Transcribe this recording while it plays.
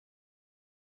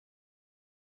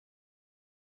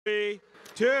3,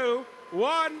 2,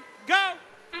 1, go!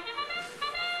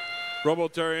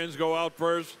 Robotarians go out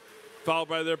first, followed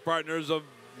by their partners of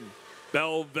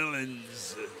Bell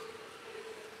Villains.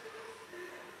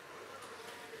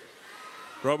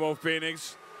 Robo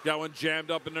Phoenix got one jammed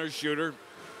up in their shooter.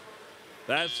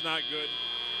 That's not good.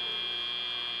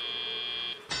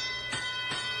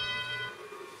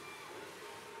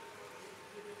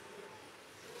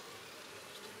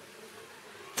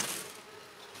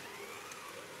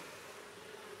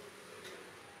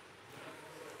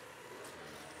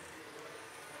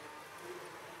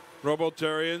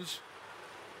 Robotarians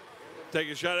take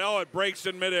a shot. Oh, it breaks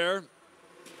in midair.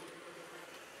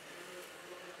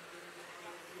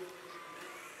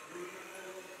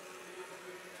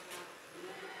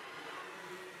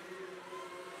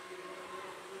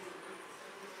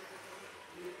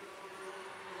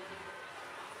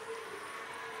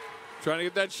 Trying to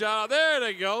get that shot out. There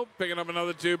they go. Picking up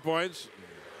another 2 points.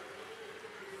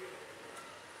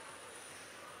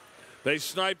 They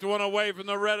sniped one away from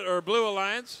the red or blue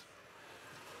alliance.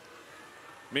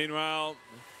 Meanwhile,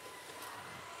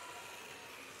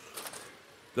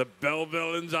 the Bell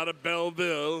Villains out of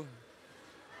Belleville.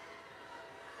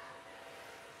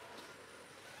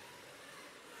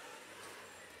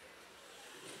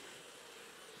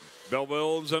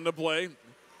 Belleville's into play.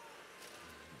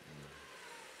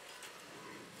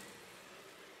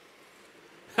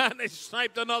 And they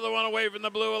sniped another one away from the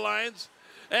blue alliance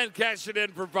and cashed it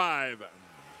in for 5.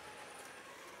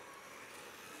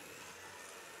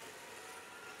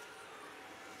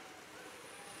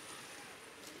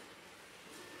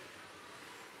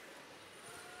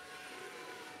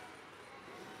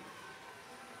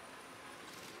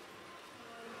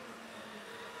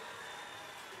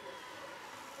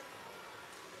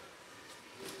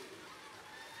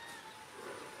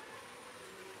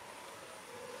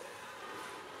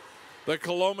 The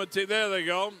Coloma team, there they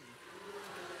go.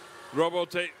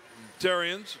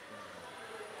 Robotarians.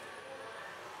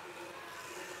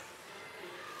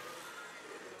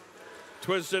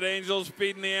 Twisted Angels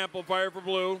feeding the amplifier for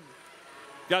blue.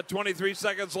 Got 23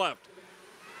 seconds left.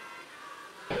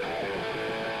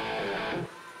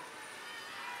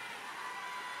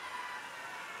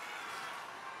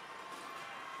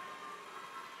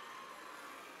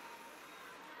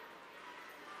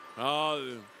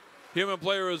 Human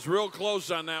player is real close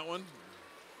on that one.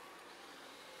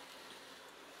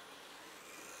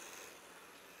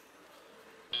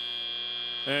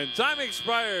 And time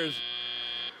expires.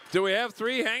 Do we have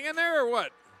 3 hanging there or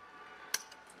what?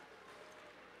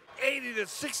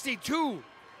 80-62.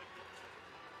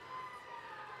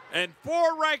 And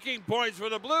 4 ranking points for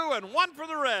the blue and 1 for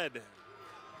the red.